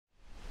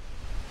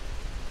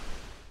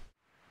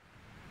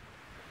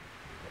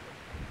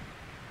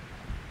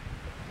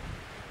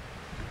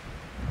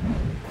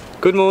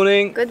Good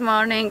morning. Good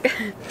morning.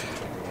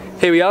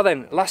 Here we are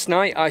then. Last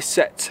night I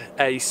set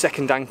a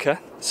second anchor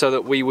so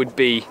that we would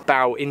be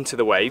bow into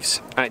the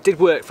waves, and it did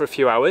work for a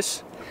few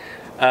hours,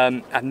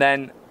 and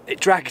then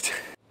it dragged.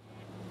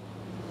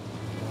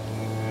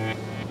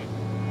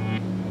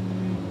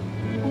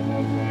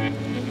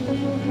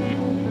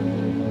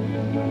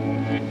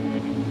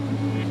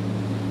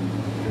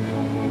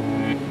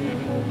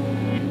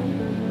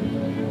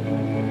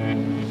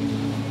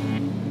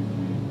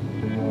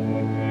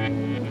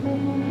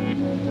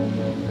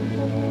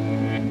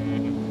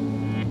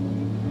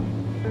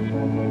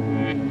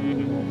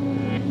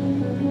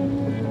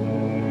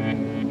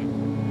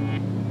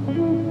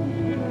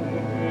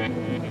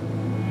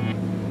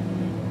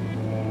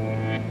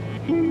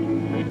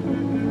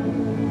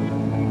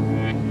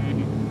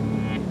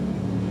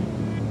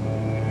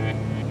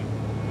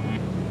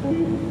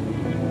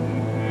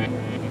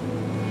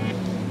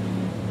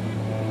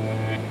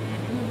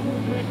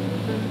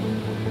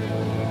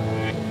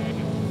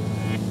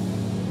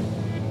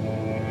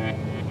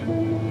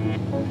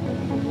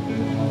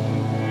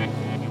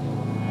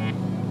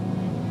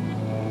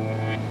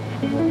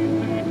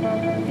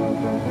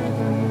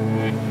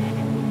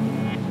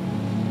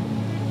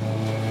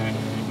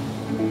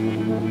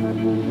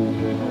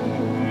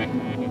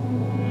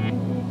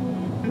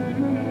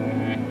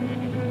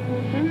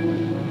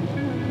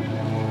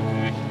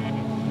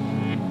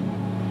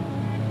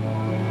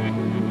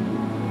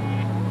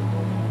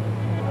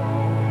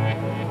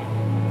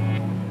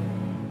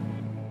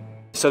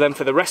 So then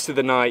for the rest of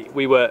the night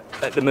we were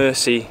at the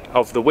mercy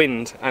of the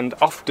wind, and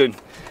often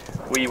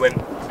we went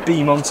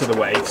beam onto the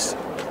waves.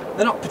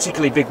 They're not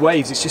particularly big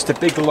waves, it's just a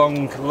big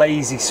long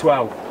lazy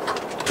swell,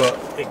 but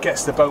it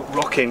gets the boat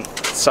rocking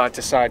side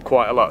to side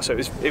quite a lot, so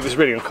it was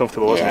really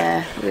uncomfortable, wasn't it?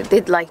 Yeah, we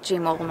did like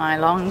gym all night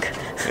long.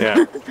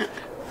 Yeah.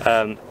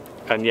 And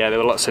yeah, there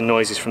were lots of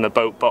noises from the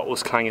boat,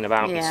 bottles clanging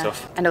about and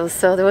stuff. And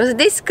also there was a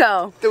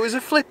disco. There was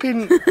a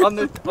flipping on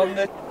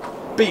the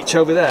beach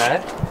over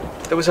there.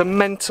 There was a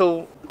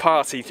mental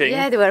party thing.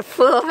 Yeah, they were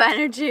full of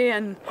energy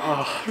and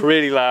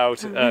really loud.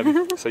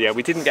 So yeah,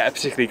 we didn't get a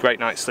particularly great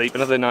night's sleep,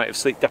 another night of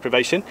sleep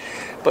deprivation.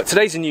 But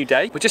today's a new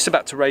day. We're just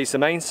about to raise the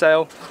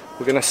mainsail.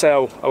 We're going to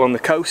sail along the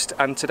coast,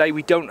 and today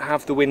we don't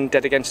have the wind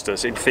dead against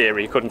us, in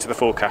theory, according to the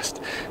forecast.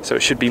 So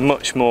it should be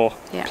much more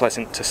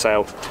pleasant to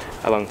sail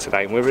along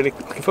today, and we're really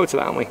looking forward to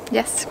that, aren't we?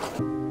 yes.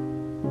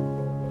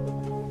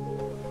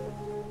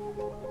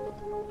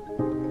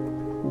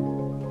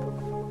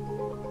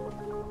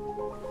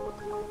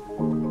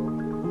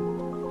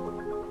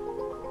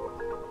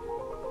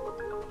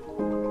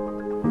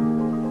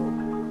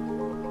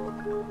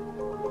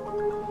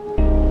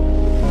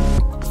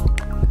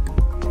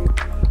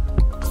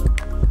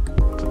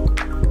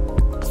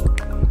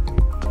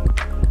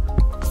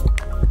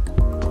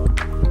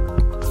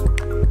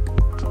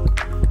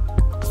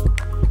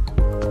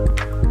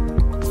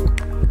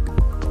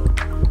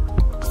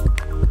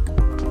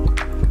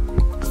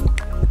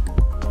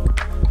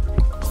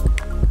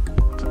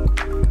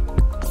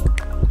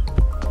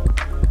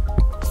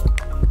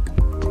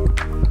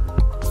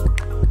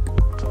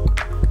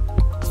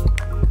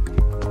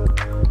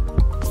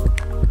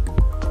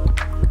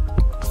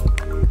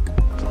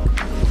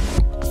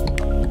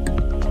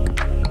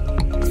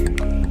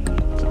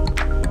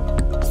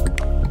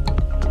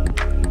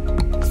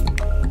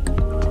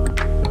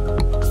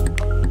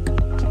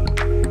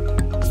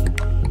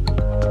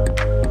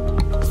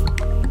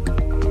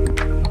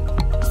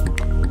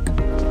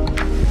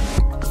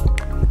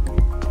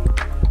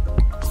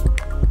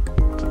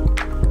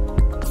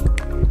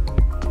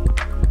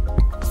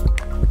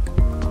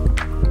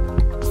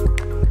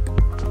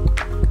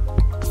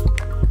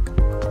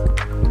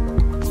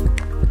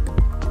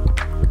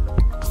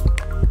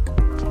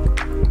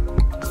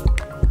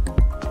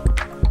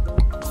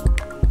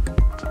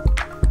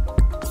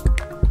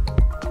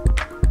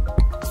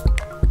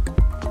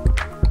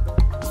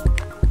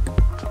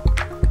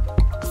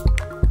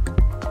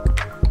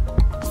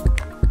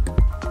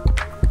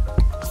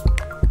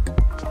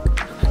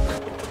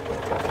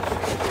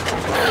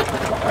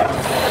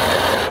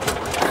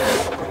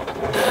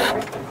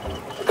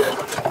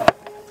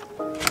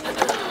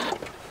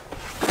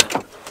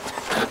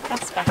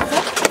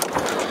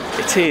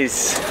 It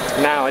is.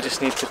 Now I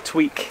just need to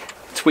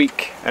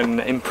tweak and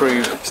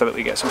improve so that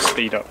we get some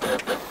speed up.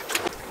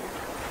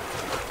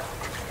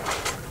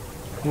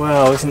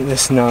 Well, isn't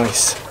this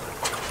nice?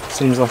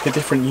 Seems like a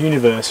different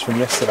universe from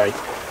yesterday.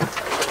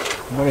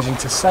 Managing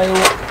to sail.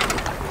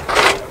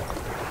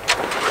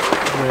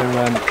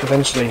 We're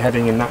eventually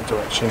heading in that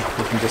direction.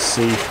 You can just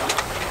see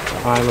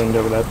the island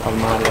over there,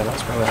 Palmaria,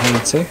 that's where we're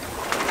heading to.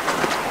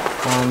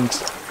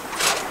 And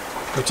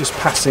we're just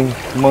passing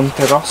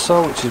Monte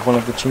Rosso, which is one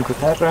of the Cinque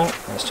Terre.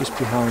 That's just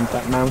behind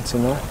that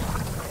mountain there.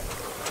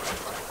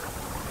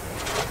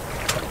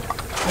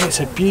 And it's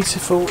a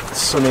beautiful,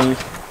 sunny,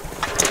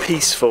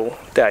 peaceful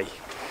day.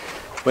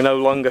 We're no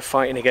longer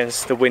fighting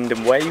against the wind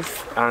and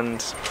wave,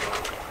 and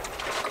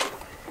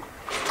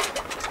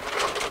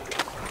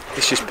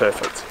it's just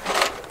perfect.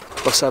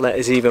 Rossella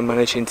is even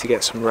managing to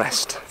get some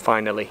rest,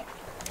 finally.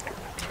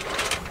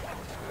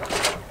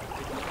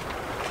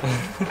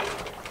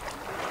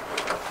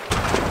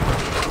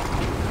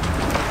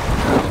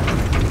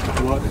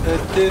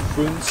 a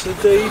difference a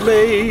day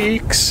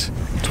makes.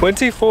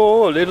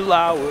 24 little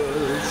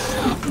hours.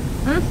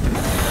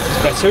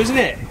 It's better, isn't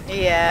it?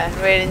 Yeah,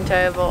 really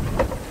enjoyable.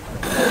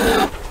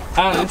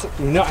 And we've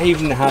not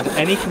even had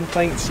any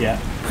complaints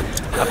yet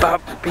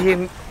about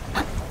being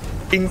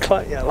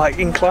inclined.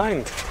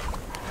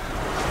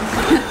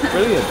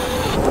 Brilliant.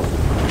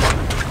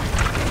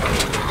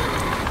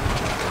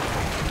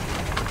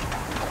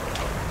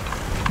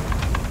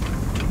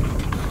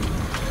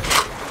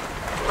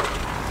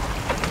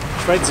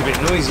 Fred's a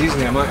bit noisy, isn't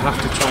he? I might have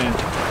to try and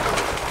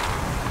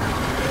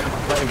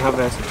let him have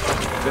a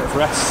bit of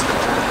rest.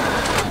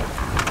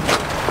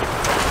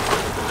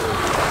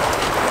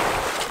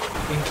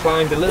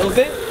 Inclined a little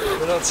bit,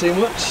 but not too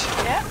much.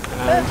 Yeah.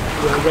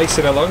 We're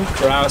racing along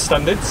for our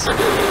standards.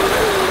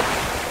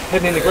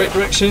 Heading in a great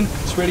direction.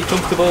 It's really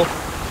comfortable.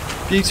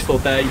 Beautiful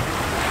day.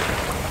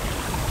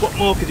 What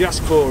more could you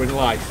ask for in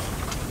life?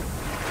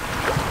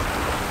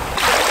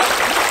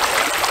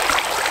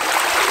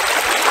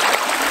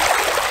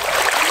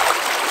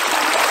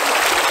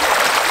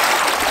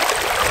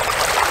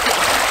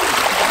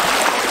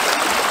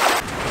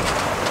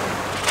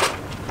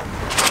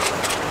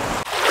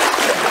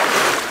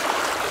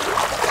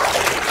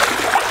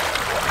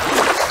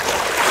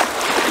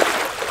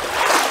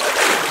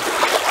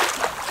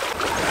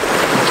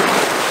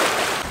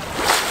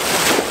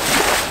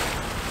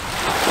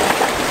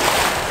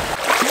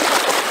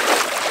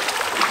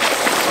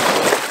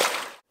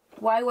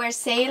 While we're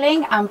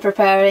sailing, I'm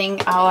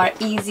preparing our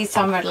easy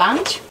summer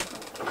lunch.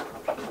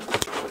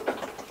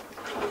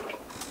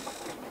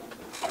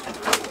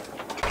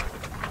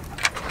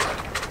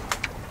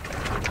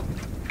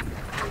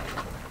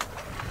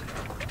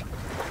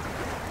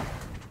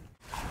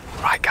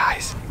 Right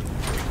guys,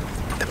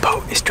 the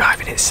boat is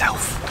driving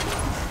itself.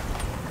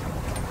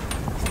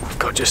 We've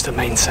got just the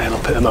mainsail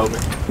up at the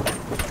moment.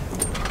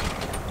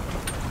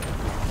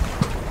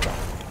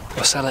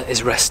 Rossella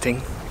is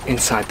resting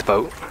inside the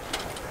boat.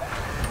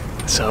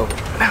 So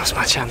now's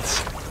my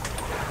chance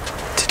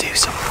to do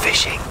some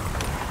fishing.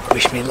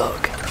 Wish me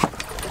luck.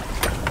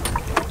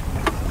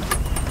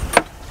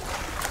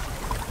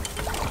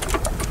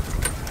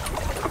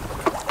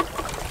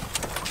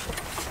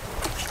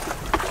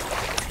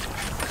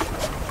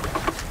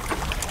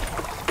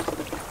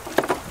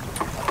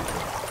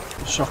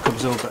 Shock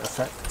absorber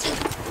effect,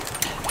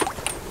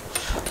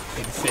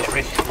 in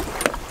theory.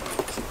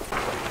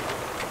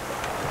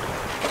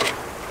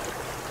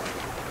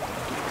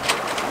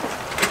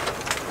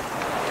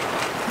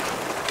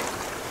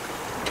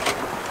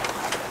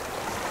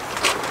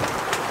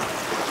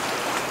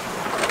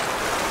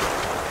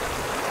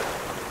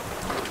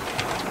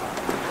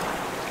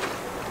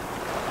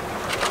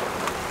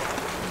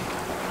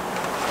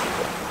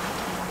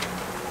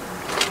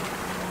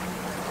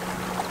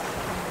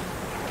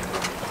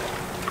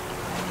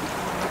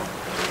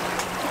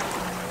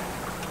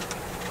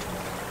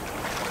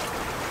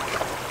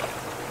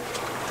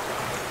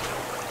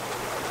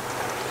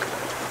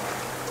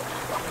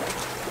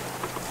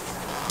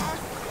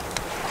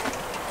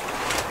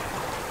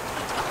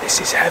 This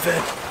is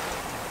heaven.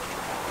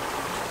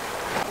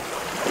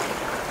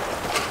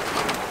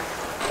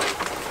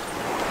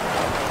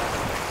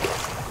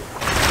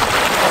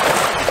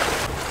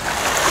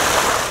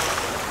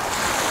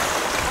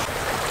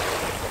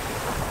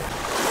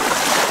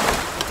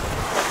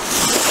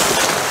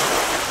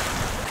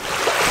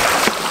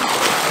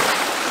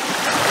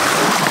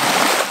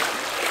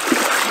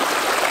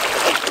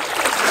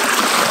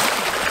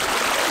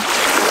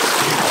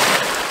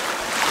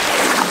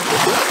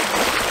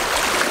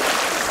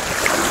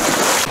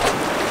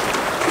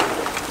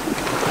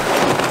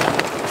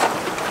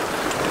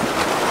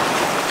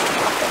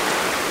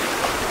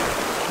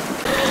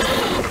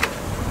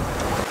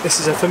 This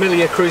is a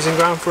familiar cruising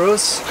ground for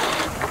us,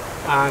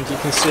 and you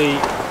can see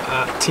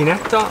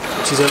Tinetta,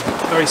 which is a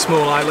very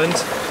small island,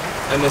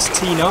 and there's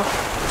Tino,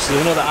 which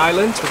is another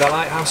island with a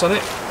lighthouse on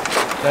it.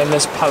 Then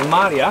there's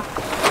Palmaria,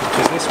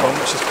 which is this one,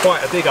 which is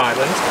quite a big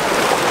island.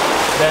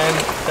 Then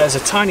there's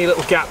a tiny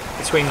little gap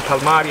between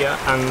Palmaria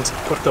and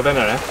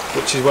Venere,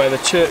 which is where the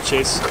church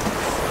is.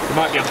 You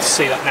might be able to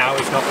see that now,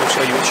 if not we'll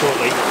show you it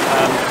shortly.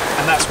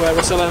 And that's where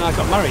Rossella and I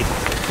got married.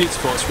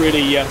 Beautiful, it's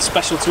really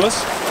special to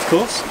us, of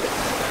course.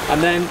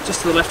 And then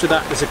just to the left of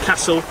that there's a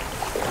castle,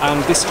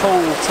 and this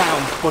whole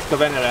town,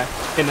 Venere,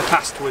 in the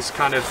past was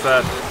kind of,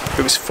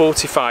 it was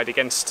fortified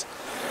against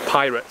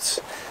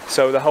pirates.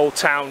 So the whole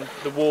town,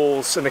 the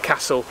walls and the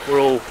castle were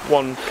all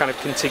one kind of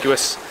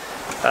contiguous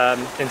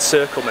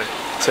encirclement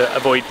to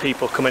avoid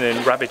people coming in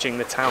and ravaging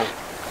the town.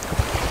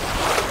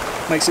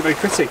 Makes it very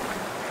pretty.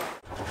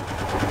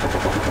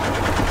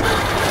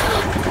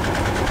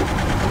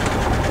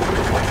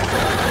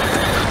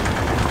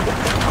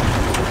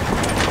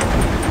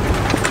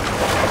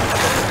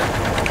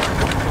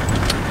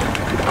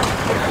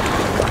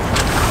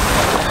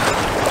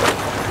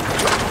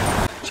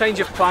 Change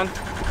of plan.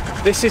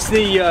 This is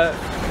the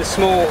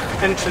small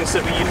entrance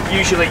that we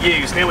usually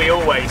use, nearly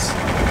always,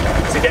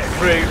 to get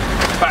through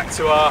back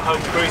to our home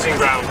cruising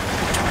ground.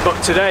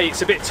 But today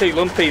it's a bit too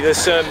lumpy.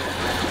 There's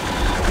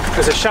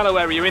There's a shallow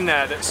area in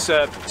there that's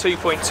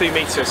 2.2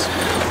 metres.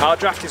 Our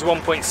draft is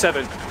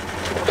 1.7.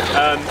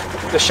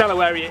 The shallow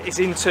area is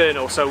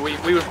internal, so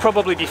we would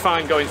probably be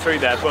fine going through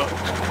there, but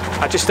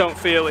I just don't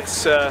feel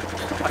it's...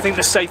 I think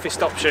the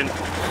safest option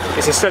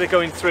is, instead of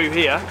going through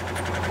here,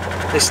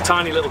 this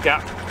tiny little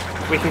gap,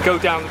 we can go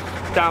down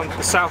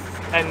the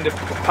south end of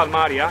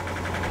Palmaria,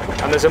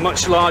 and there's a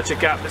much larger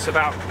gap that's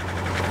about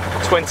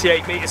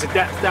 28 metres of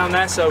depth down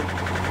there, so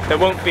there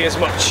won't be as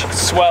much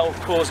swell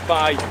caused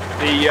by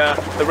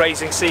the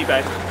raising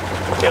seabed.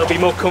 It'll be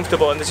more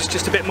comfortable, and there's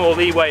just a bit more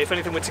leeway. If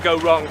anything were to go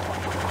wrong,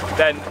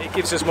 then it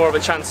gives us more of a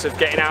chance of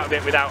getting out of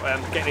it without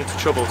getting into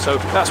trouble. So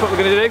that's what we're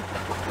going to do.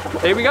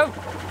 Here we go.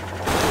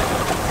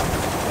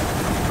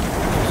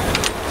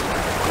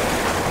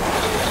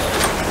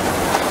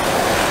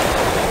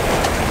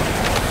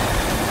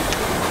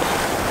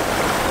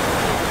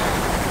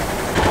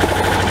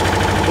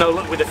 No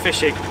luck with the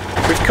fishing.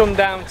 We've come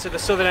down to the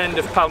southern end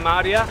of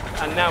Palmaria,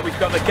 and now we've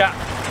got the gap.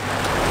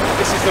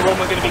 This is the one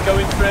we're going to be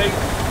going through,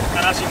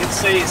 and as you can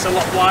see, it's a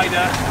lot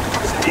wider,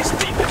 it's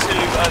deeper too,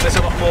 and there's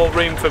a lot more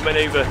room for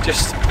manoeuvre.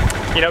 Just,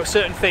 you know,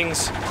 certain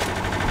things,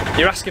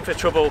 you're asking for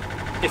trouble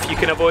if you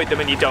can avoid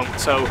them and you don't,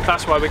 so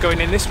that's why we're going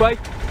in this way.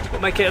 It'll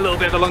make it a little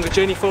bit of a longer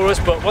journey for us,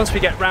 but once we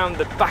get round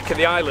the back of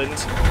the island,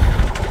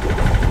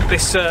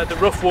 the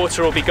rough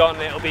water will be gone,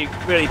 and it'll be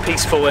really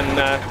peaceful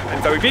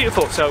and very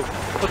beautiful, so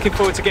looking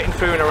forward to getting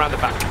through and around the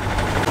back.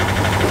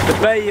 The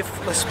Bay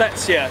of La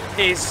Spezia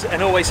is,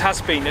 and always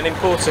has been, an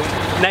important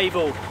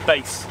naval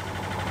base,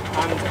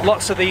 and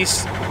lots of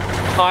these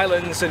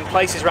islands and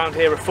places around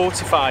here are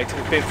fortified,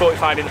 have been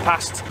fortified in the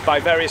past by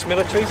various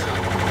militaries.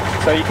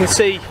 So you can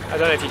see, I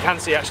don't know if you can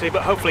see actually,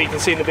 but hopefully you can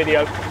see in the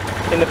video,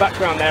 in the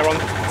background there on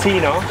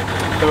Tino,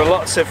 there are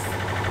lots of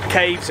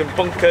caves and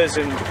bunkers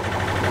and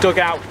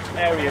dugout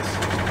areas.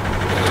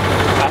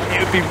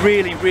 It would be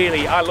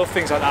really, I love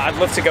things like that. I'd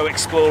love to go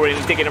exploring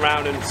and digging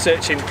around and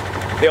searching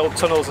the old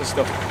tunnels and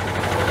stuff.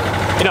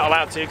 You're not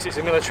allowed to because it's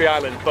a military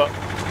island, but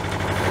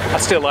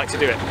I'd still like to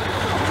do it.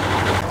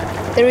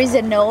 There is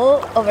a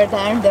knoll over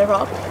there in the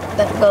rock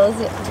that goes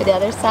to the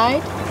other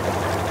side.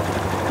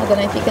 I don't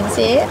know if you can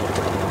see it.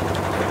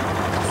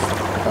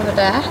 Over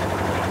there.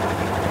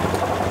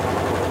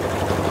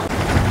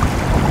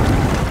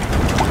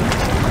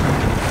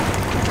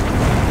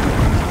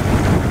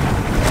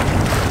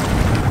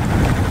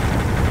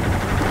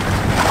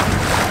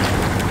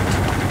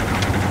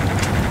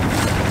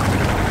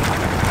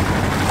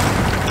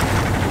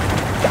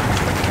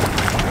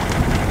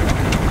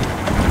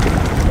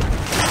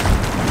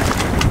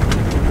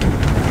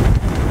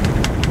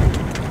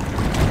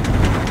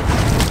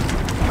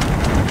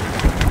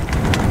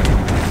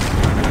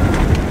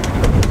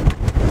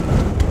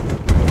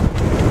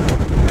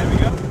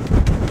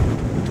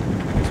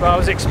 So I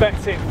was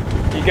expecting,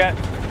 you get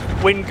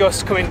wind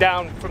gusts coming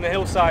down from the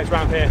hillsides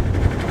around here,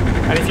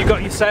 and if you've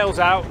got your sails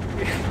out,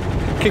 it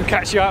can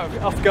catch you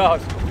off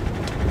guard. In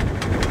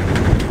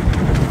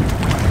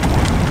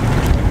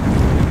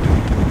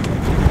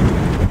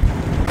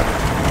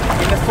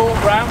the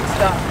foreground,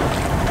 that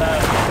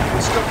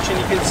construction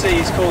you can see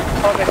is called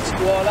Torre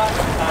Scuola,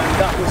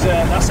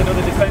 and that's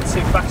another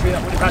defensive battery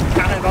that would have had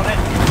cannon on it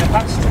in the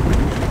past.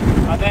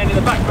 And then in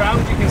the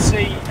background you can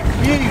see a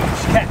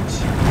huge ketch.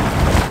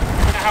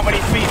 How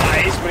many feet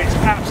that is, but it's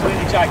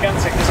absolutely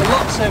gigantic. There's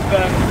lots of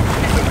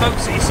different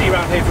boats that you see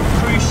around here, from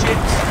cruise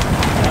ships,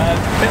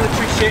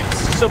 military ships,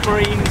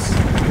 submarines,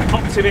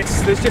 optimists.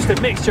 There's just a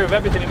mixture of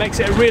everything. It makes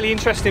it a really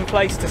interesting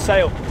place to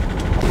sail.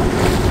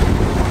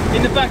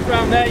 In the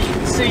background there you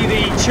can see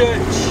the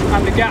church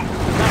and the gap.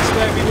 That's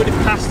where we would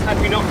have passed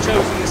had we not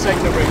chosen the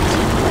safer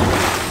route.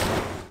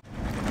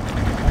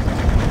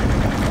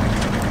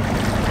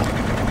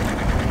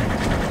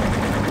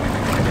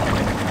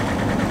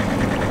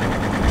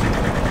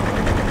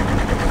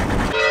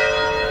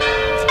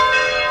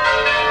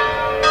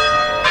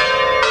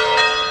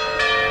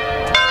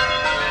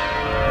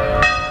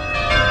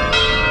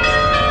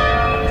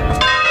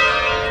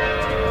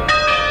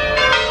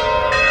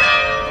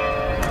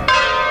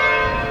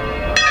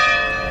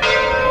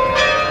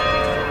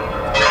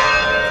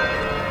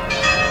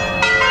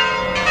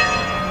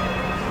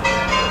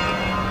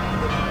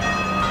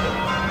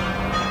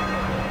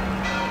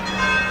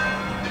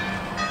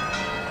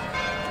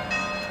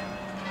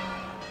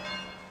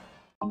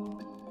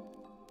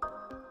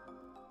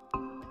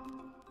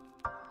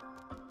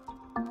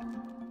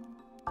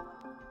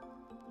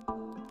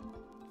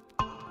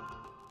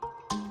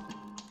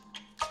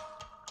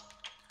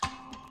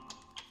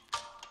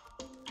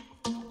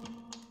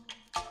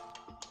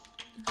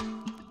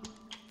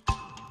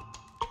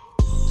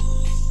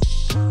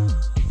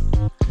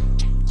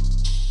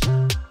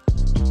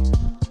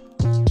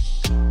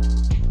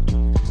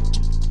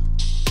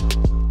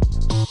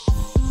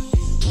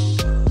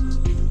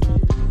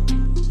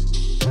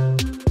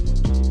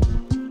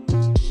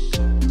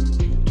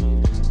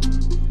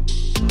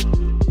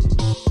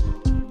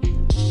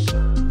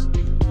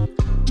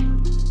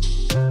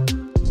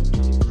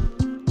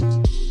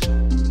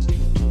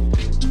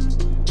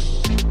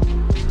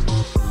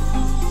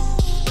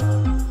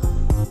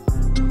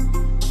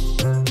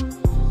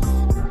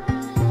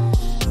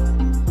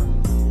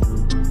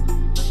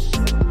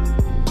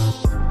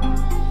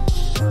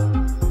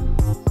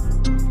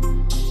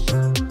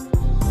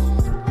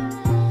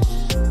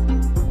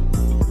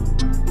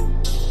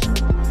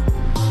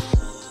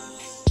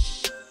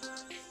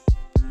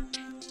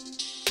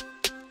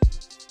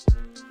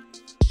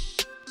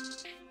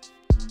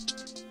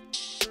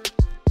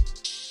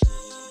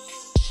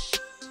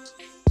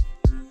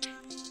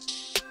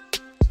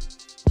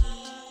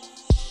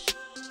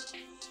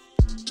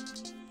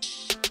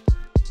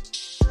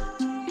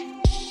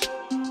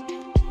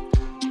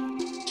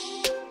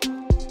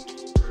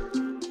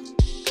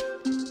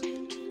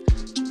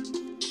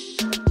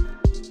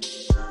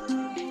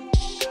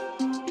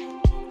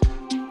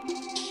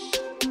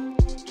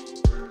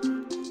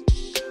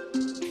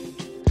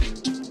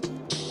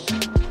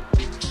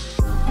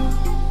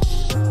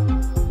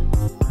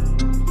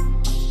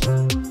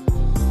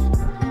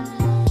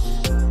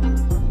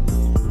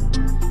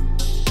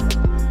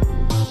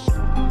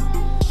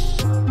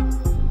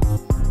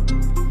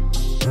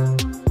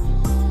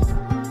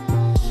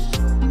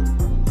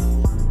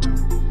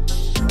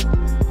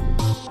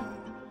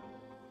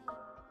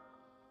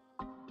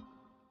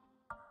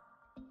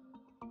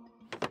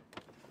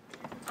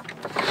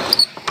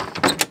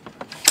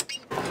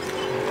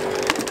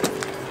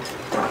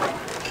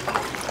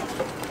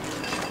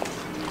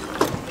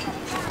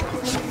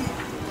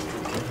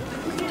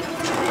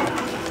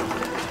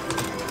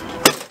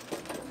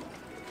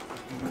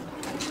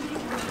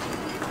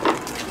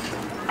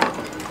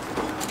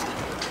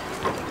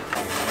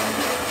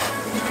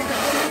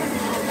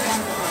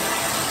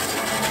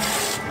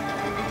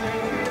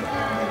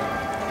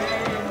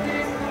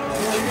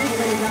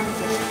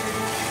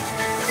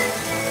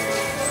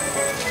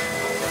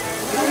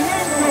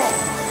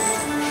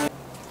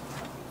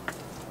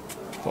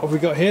 What have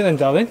we got here then,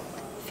 darling?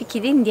 Fichi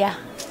d'India.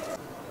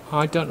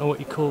 I don't know what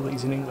you call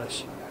these in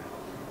English.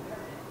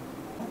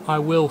 I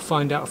will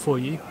find out for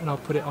you and I'll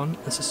put it on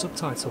as a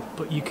subtitle.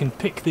 But you can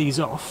pick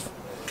these off,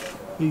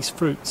 these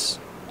fruits,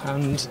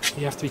 and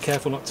you have to be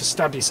careful not to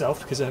stab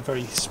yourself because they're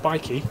very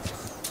spiky,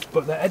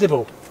 but they're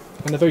edible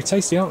and they're very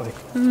tasty, aren't they?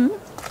 Mm-hmm.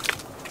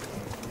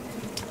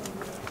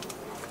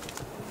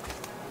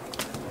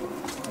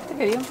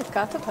 È un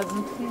peccato,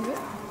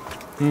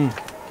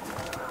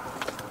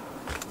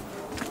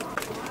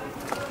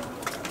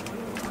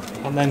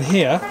 And then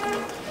here,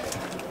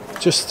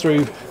 just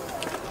through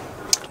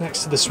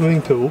next to the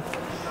swimming pool,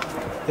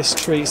 this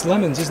tree, it's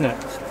lemons, isn't it?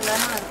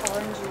 Lemon,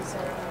 oranges.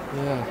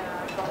 Yeah.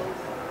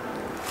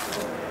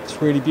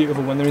 It's really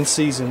beautiful when they're in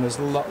season. There's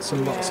lots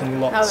and lots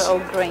and lots. Now they're all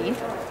green.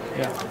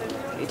 Yeah.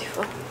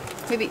 Beautiful.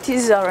 Maybe it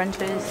is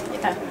oranges.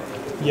 Yeah.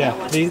 Yeah.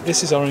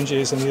 This is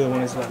oranges and the other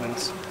one is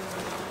lemons.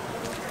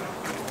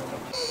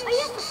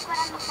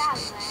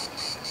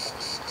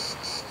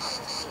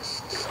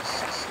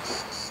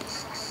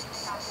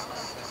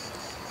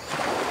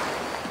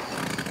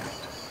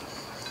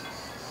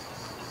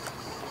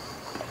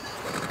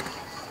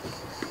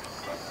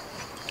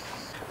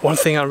 One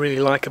thing I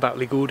really like about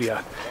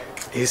Liguria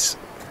is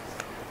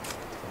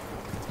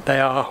they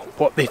are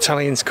what the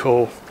Italians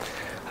call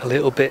a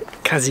little bit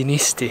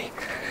casinisti,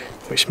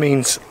 which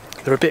means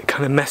they're a bit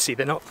kind of messy.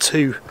 They're not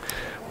too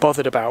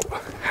bothered about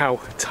how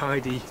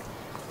tidy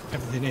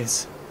everything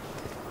is.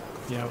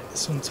 You know,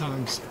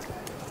 sometimes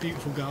a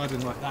beautiful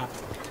garden like that,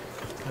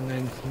 and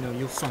then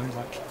you'll find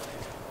like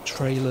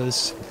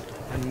trailers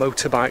and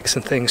motorbikes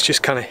and things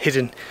just kind of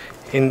hidden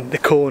in the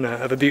corner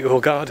of a beautiful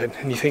garden,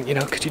 and you think,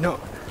 could you not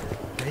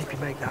maybe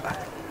make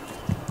that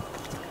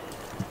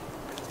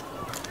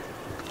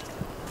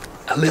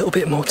a little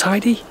bit more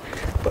tidy?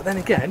 But then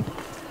again,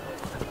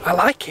 I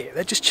like it.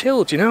 They're just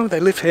chilled, they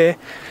live here,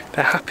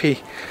 they're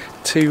happy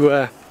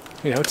to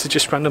to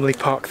just randomly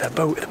park their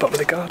boat at the bottom of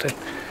the garden.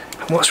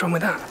 And what's wrong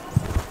with that?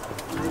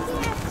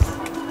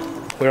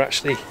 We're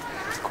actually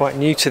quite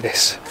new to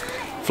this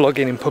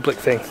vlogging in public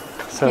thing,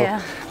 so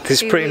yeah,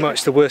 this is pretty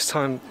much the first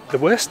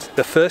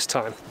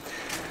time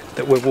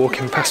that we're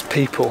walking past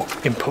people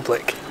in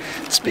public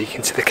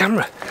speaking to the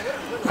camera,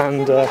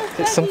 and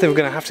it's something we're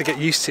going to have to get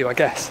used to, I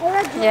guess.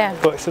 Yeah.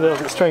 But it's a little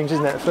bit strange,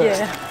 isn't it, at first?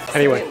 Yeah.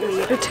 Anyway,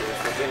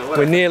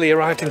 we're nearly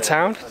arrived in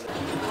town.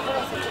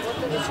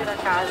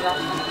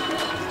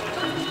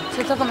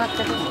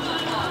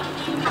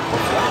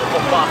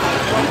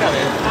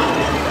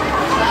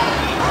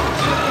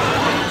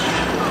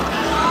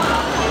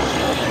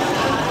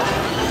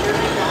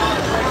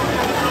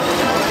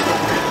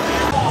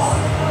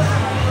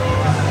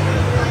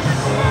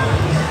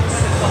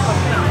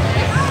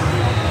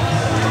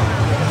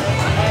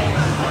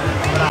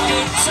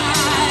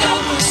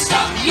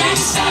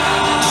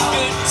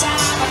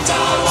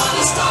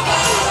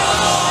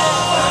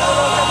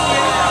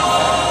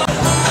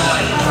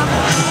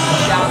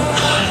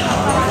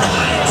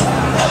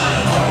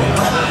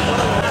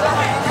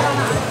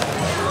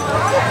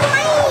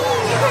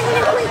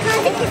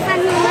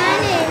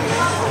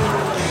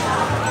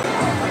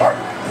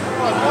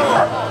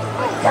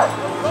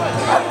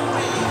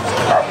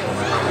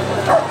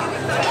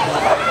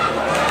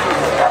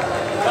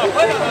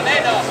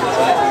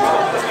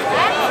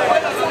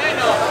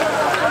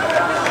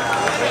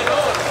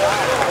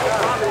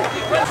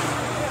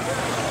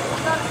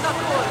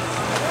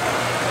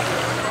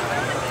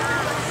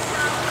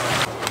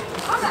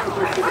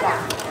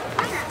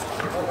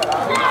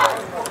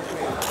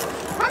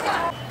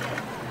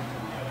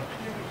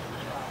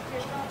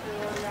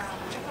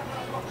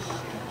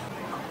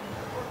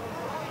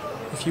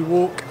 If you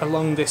walk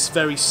along this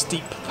very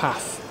steep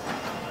path,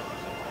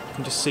 you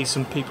can just see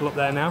some people up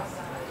there now.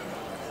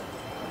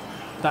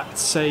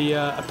 That's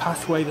a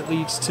pathway that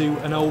leads to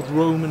an old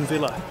Roman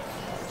villa,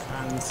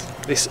 and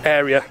this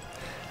area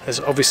has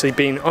obviously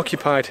been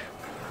occupied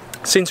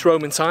since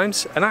Roman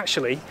times. And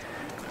actually,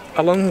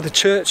 along the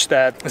church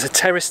there's a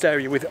terraced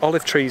area with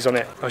olive trees on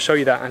it. I'll show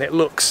you that, and it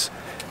looks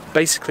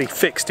basically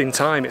fixed in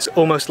time. It's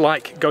almost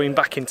like going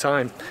back in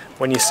time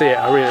when you see it.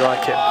 I really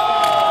like it.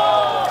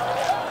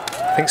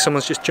 I think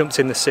someone's just jumped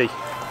in the sea.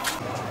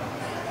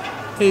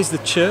 Here's the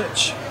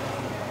church,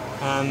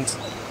 and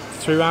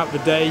throughout the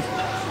day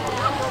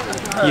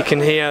you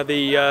can hear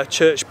the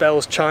church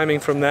bells chiming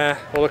from there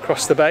all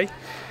across the bay.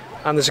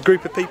 And there's a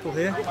group of people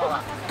here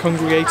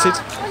congregated,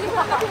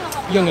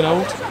 young and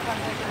old,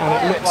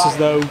 and it looks as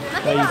though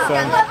they've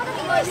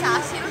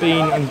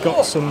been and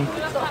got some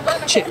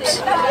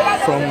chips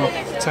from the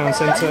town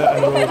centre,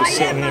 and they're all just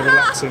sitting here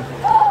relaxing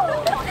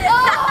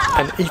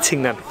and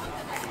eating them.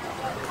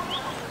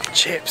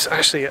 Chips,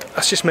 actually,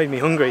 that's just made me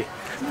hungry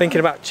thinking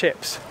about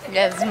chips.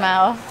 Yeah, the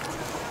smell.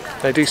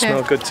 They do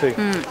smell good too.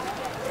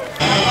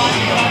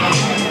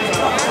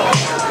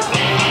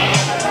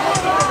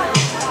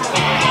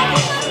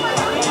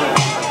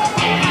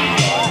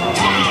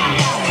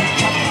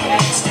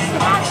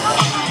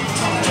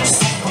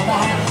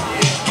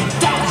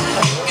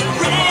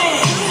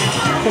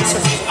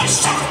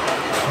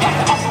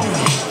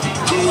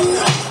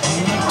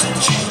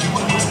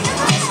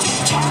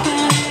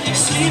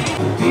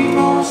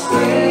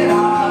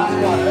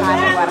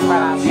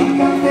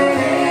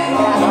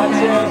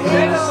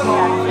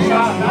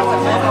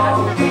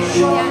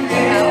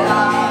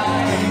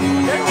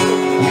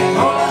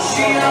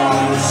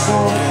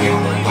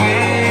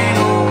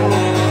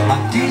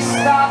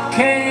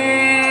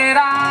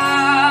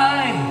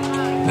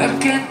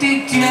 Perché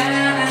ti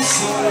tiene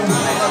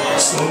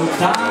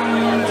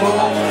soltanto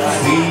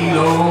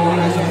filo.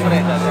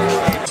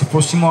 Se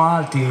fossimo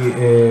alti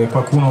e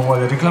qualcuno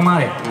vuole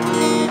reclamare,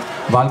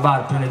 va al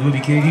bar, prende 2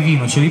 bicchieri di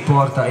vino, ce li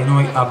porta e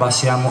noi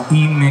abbassiamo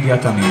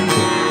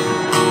immediatamente.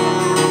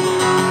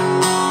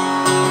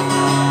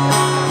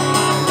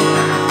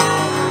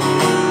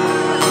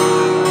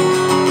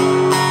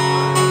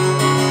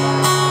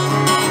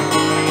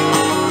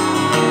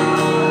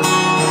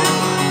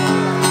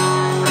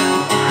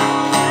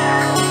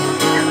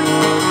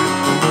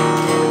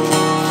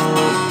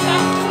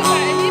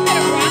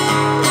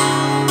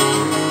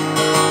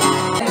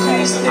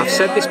 I've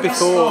said this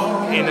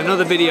before in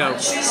another video,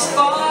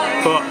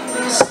 but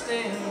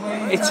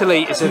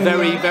Italy is a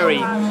very,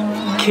 very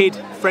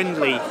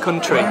kid-friendly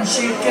country. What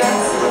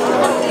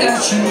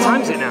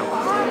time is it now?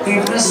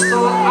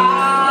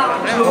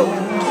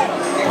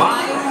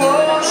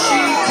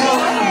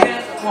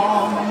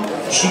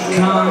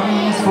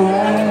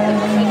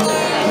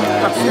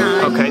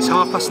 Okay, it's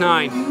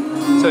 9:30,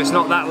 so it's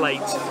not that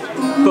late.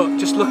 But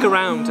just look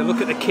around and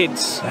look at the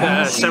kids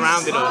that are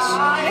surrounding us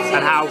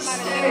and how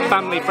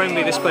family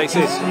friendly this place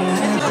is.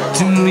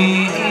 To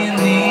me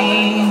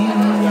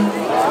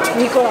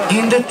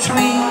in the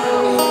tree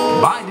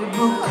by the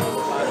brook,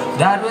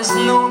 that was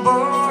no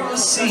bird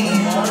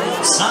seen.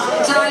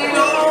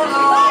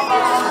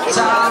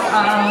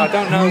 I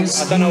don't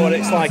know what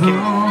it's like in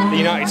the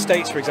United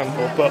States, for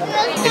example, but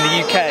in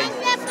the UK,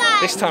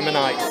 this time of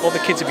night, all the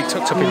kids would be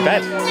tucked up in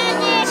bed.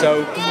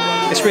 So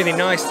it's really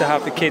nice to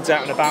have the kids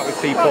out and about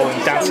with people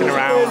and dancing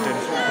around, and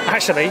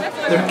actually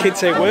there are kids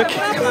here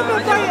working,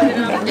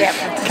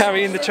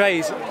 carrying the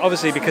trays,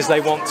 obviously because they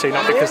want to,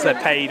 not because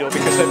they're paid or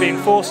because they're being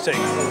forced to.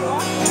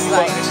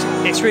 But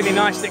it's really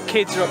nice that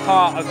kids are a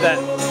part of that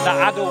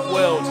adult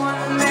world.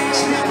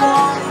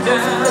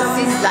 This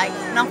is like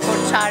not for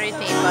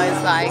charity, but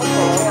it's like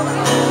for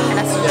an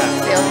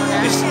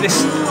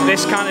association.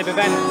 This kind of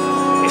event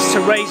is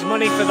to raise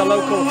money for the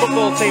local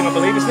football team, I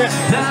believe, isn't it?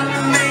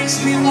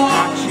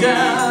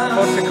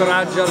 Forte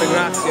coraggio, le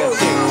grazie.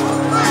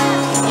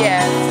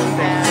 Yes.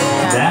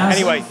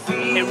 Anyway,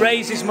 it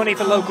raises money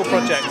for local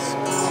projects.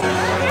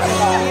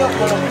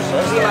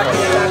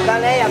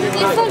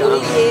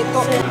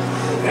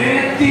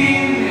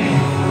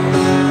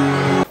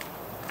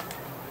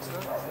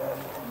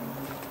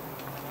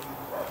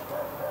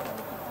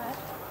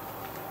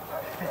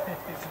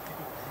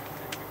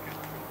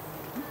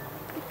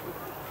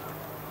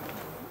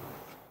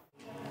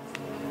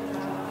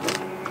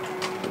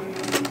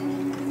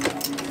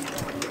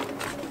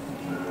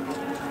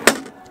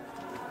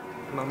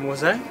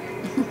 Mademoiselle?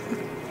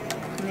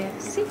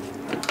 Merci.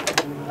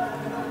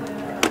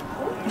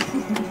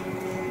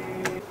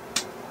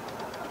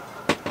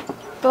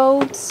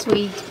 Bold,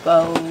 sweet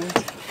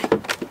bold.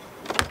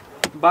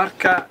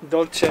 Barca,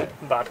 dolce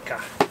barca.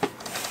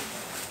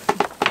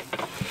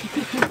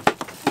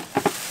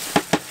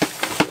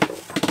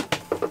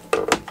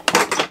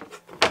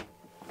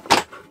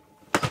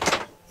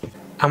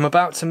 I'm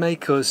about to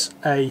make us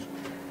a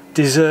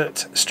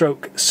dessert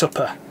stroke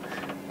supper.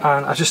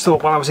 And I just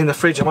thought while I was in the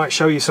fridge I might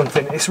show you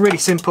something. It's really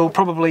simple,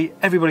 probably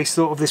everybody's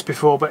thought of this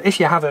before, but if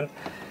you haven't,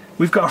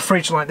 we've got a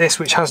fridge like this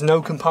which has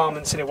no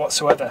compartments in it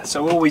whatsoever.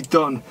 So all we've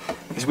done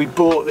is we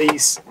bought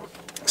these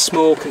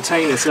small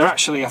containers. They're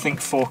actually, I think,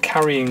 for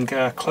carrying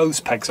clothes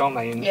pegs, aren't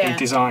they, in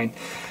design.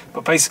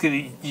 But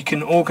basically you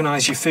can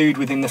organise your food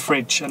within the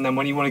fridge, and then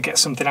when you want to get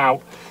something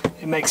out,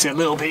 it makes it a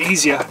little bit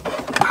easier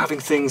having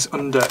things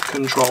under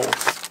control.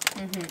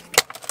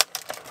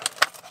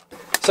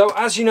 So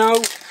as you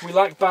know, we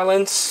like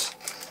balance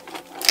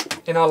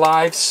in our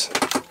lives,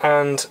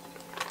 and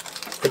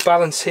the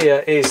balance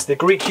here is the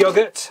Greek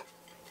yogurt,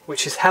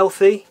 which is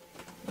healthy.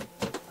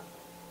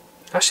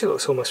 Actually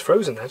looks almost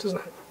frozen there,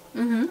 doesn't it?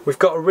 We've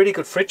got a really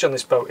good fridge on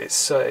this boat.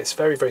 It's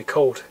very, very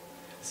cold.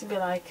 It's a bit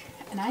like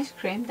an ice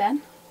cream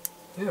then.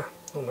 Yeah,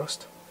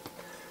 almost.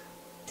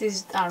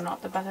 These are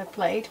not the better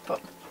plate, but...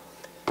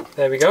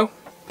 There we go.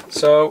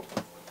 So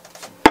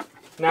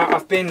now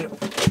I've been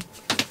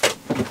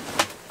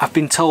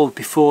told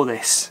before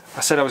this, I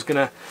said I was going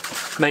to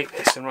make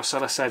this, and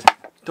Rossella said,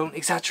 don't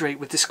exaggerate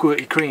with the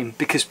squirty cream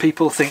because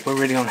people think we're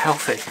really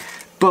unhealthy.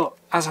 But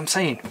as I'm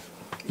saying,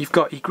 you've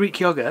got your Greek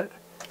yogurt,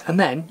 and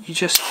then you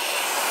just...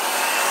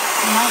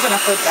 I'm not going to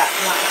put that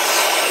much.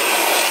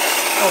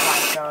 Oh my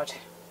god.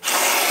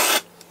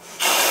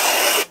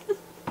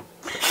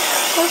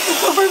 That's a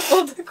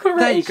horrible decoration.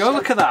 There you go,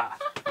 look at that.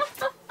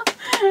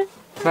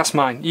 That's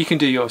mine. You can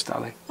do yours,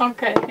 darling.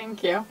 Okay,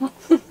 thank you.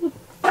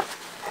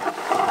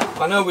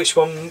 I know which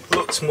one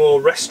looks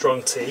more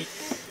restaurant-y,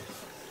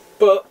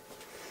 but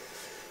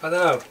I don't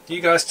know.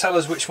 You guys tell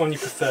us which one you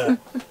prefer.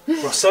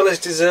 Rossella's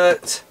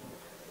dessert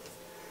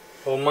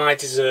or my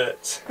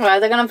dessert?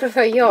 Well, they're gonna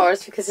prefer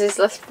yours because it's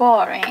less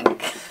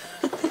boring.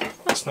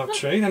 That's not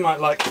true. They might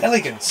like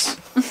elegance.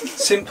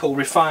 Simple,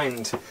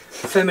 refined,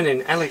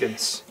 feminine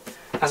elegance,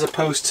 as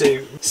opposed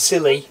to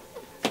silly,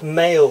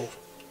 male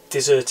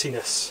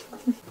dessertiness.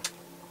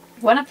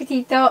 Buon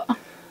appetito!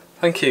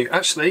 Thank you.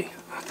 Actually,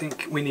 I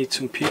think we need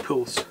some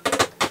pupils.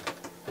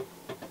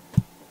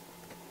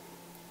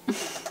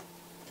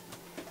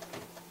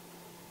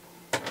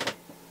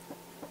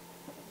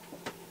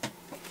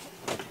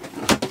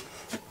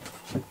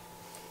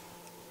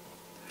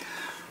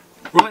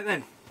 Right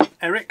then,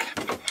 Eric,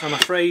 I'm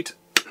afraid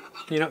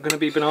you're not going to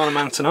be Banana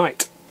Man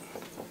tonight.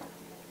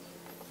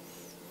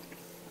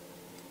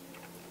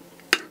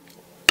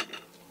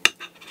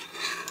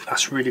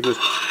 That's really good.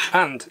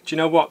 And do you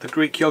know what? The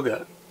Greek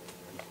yogurt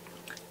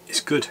is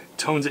good. It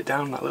tones it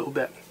down that little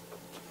bit.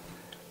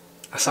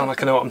 I sound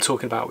like I know what I'm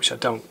talking about, which I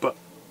don't, but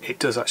it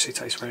does actually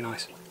taste very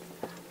nice.